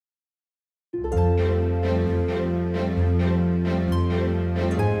Good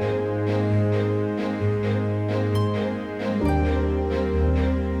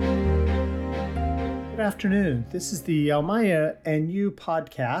afternoon. This is the Elmira and You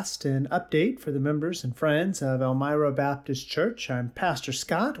podcast, an update for the members and friends of Elmira Baptist Church. I'm Pastor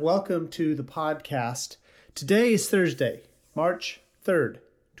Scott. Welcome to the podcast. Today is Thursday, March 3rd,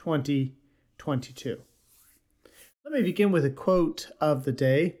 2022. Let me begin with a quote of the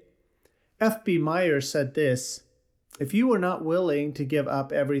day. F.B. Meyer said this: "If you are not willing to give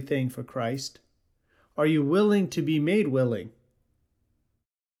up everything for Christ, are you willing to be made willing?"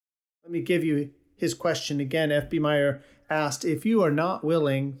 Let me give you his question again. F.B. Meyer asked, if you are not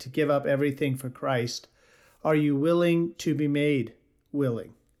willing to give up everything for Christ, are you willing to be made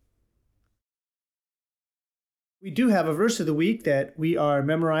willing? We do have a verse of the week that we are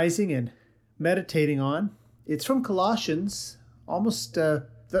memorizing and meditating on. It's from Colossians, almost the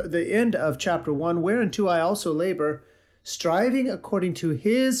end of chapter 1, whereunto I also labor, striving according to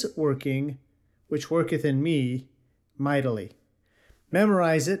his working, which worketh in me mightily.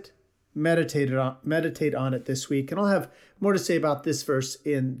 Memorize it. Meditate on it this week, and I'll have more to say about this verse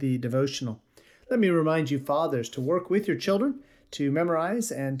in the devotional. Let me remind you, fathers, to work with your children, to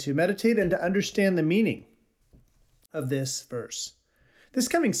memorize and to meditate and to understand the meaning of this verse. This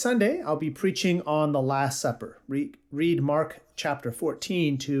coming Sunday, I'll be preaching on the Last Supper. Read Mark chapter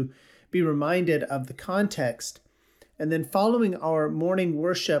 14 to be reminded of the context. And then following our morning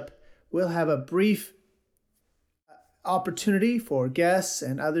worship, we'll have a brief opportunity for guests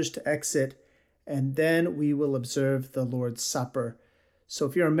and others to exit, and then we will observe the Lord's Supper. So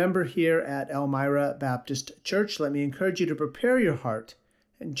if you're a member here at Elmira Baptist Church, let me encourage you to prepare your heart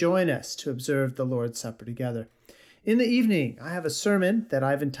and join us to observe the Lord's Supper together. In the evening, I have a sermon that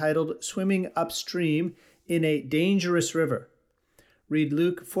I've entitled Swimming Upstream in a Dangerous River. Read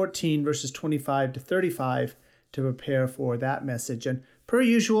Luke 14, verses 25 to 35 to prepare for that message. And per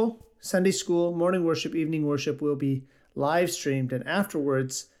usual, Sunday school, morning worship, evening worship will be live streamed, and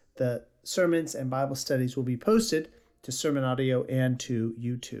afterwards the sermons and Bible studies will be posted to Sermon Audio and to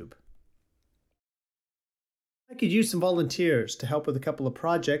YouTube. I could use some volunteers to help with a couple of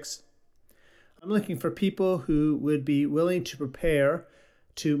projects. I'm looking for people who would be willing to prepare,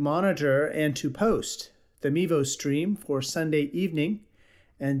 to monitor, and to post the Mevo stream for Sunday evening,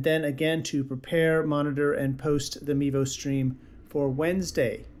 and then again to prepare, monitor, and post the Mevo stream for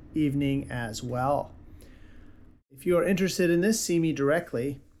Wednesday evening as well. If you are interested in this, see me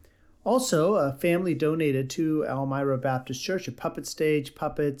directly. Also, a family donated to Elmira Baptist Church a puppet stage,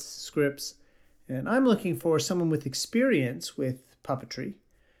 puppets, scripts, and I'm looking for someone with experience with puppetry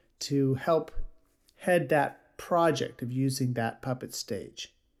to help head that project of using that puppet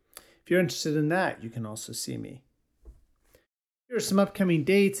stage. If you're interested in that, you can also see me. Here are some upcoming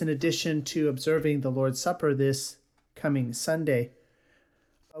dates in addition to observing the Lord's Supper this coming Sunday.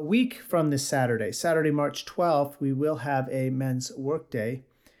 A week from this Saturday, March 12th, we will have a men's work day.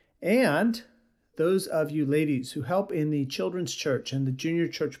 And those of you ladies who help in the children's church and the junior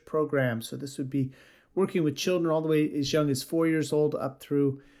church program, so this would be working with children all the way as young as 4 years old up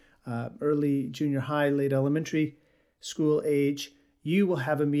through early junior high, late elementary school age, you will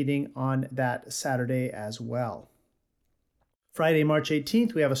have a meeting on that Saturday as well. Friday, March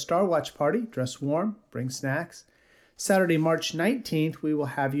 18th, we have a Star Watch party. Dress warm, bring snacks. Saturday, March 19th, we will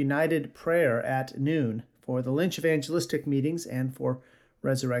have United Prayer at noon for the Lynch Evangelistic meetings and for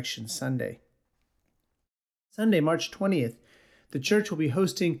Resurrection Sunday. Sunday, March 20th, the church will be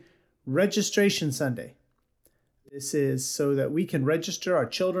hosting Registration Sunday. This is so that we can register our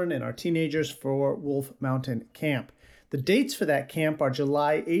children and our teenagers for Wolf Mountain Camp. The dates for that camp are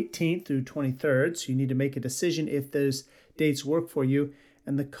July 18th through 23rd, so you need to make a decision if those dates work for you.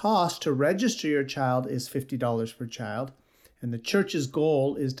 And the cost to register your child is $50 per child. And the church's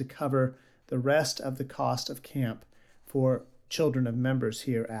goal is to cover the rest of the cost of camp for children of members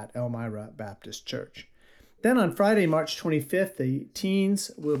here at Elmira Baptist Church. Then on Friday, March 25th, the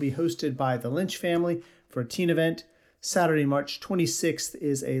teens will be hosted by the Lynch family for a teen event. Saturday, March 26th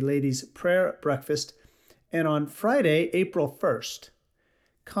is a ladies' prayer breakfast. And on Friday, April 1st,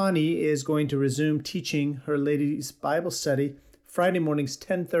 Connie is going to resume teaching her ladies' Bible study Friday mornings,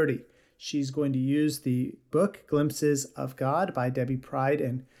 10:30. She's going to use the book, Glimpses of God by Debbie Pride,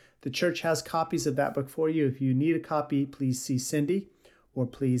 and the church has copies of that book for you. If you need a copy, please see Cindy or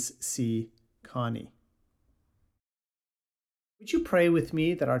please see Connie. Would you pray with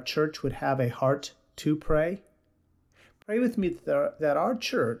me that our church would have a heart to pray? Pray with me that our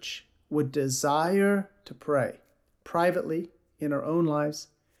church would desire to pray privately in our own lives,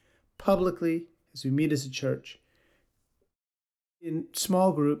 publicly as we meet as a church, in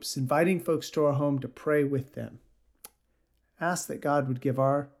small groups, inviting folks to our home to pray with them. Ask that God would give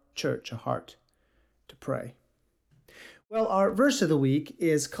our church a heart to pray. Well, our verse of the week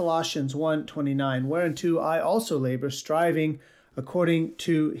is Colossians 1:29, whereunto I also labor, striving according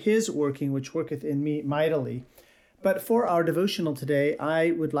to his working, which worketh in me mightily. But for our devotional today,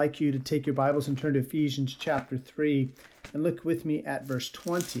 I would like you to take your Bibles and turn to Ephesians chapter 3 and look with me at verse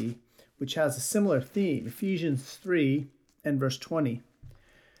 20, which has a similar theme. Ephesians 3 and verse 20.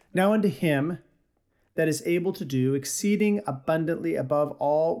 Now unto him that is able to do exceeding abundantly above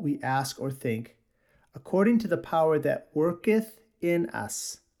all we ask or think, according to the power that worketh in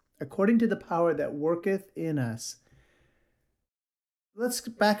us. According to the power that worketh in us. Let's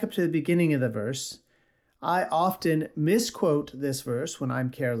back up to the beginning of the verse. I often misquote this verse when I'm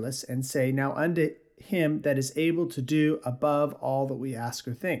careless and say, now unto him that is able to do above all that we ask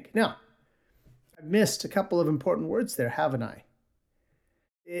or think. Now, I've missed a couple of important words there, haven't I?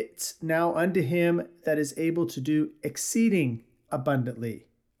 It's now unto him that is able to do exceeding abundantly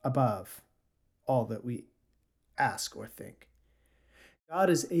above all that we ask or think.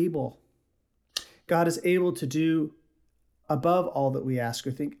 God is able. God is able to do above all that we ask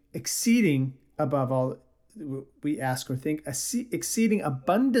or think, exceeding above all that we ask or think, exceeding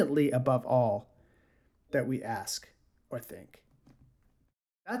abundantly above all that we ask or think.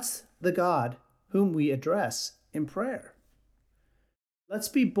 That's the God whom we address in prayer. Let's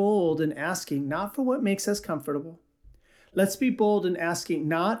be bold in asking not for what makes us comfortable. Let's be bold in asking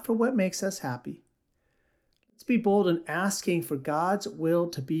not for what makes us happy. Let's be bold in asking for God's will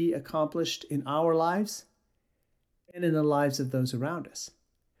to be accomplished in our lives and in the lives of those around us.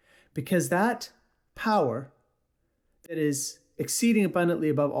 Because that power that is exceeding abundantly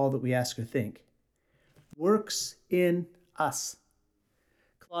above all that we ask or think works in us.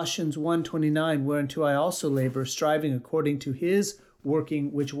 Colossians 1:29, whereunto I also labor, striving according to his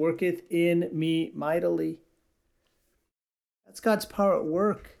working, which worketh in me mightily. That's God's power at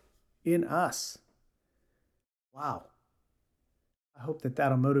work in us. Wow. I hope that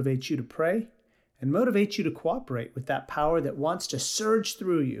that'll motivate you to pray and motivate you to cooperate with that power that wants to surge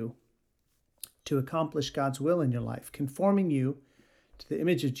through you to accomplish God's will in your life, conforming you to the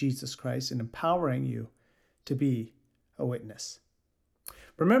image of Jesus Christ and empowering you to be a witness.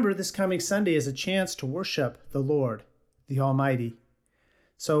 Remember, this coming Sunday is a chance to worship the Lord, the Almighty.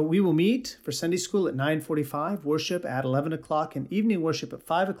 So we will meet for Sunday school at 9:45, worship at 11 o'clock, and evening worship at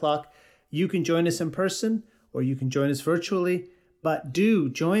 5 o'clock. You can join us in person or you can join us virtually, but do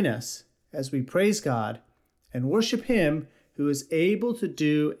join us as we praise God and worship him who is able to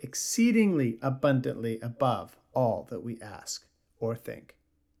do exceedingly abundantly above all that we ask or think.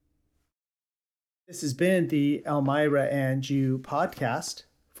 This has been the Elmira and You podcast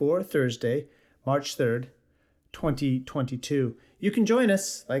for Thursday, March 3rd, 2022. You can join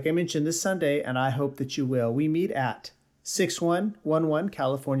us, like I mentioned, this Sunday, and I hope that you will. We meet at 6111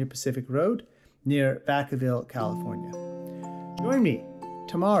 California Pacific Road near Vacaville, California. Join me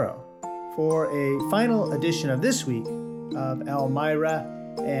tomorrow for a final edition of this week of Elmira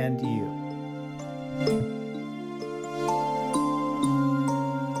and You.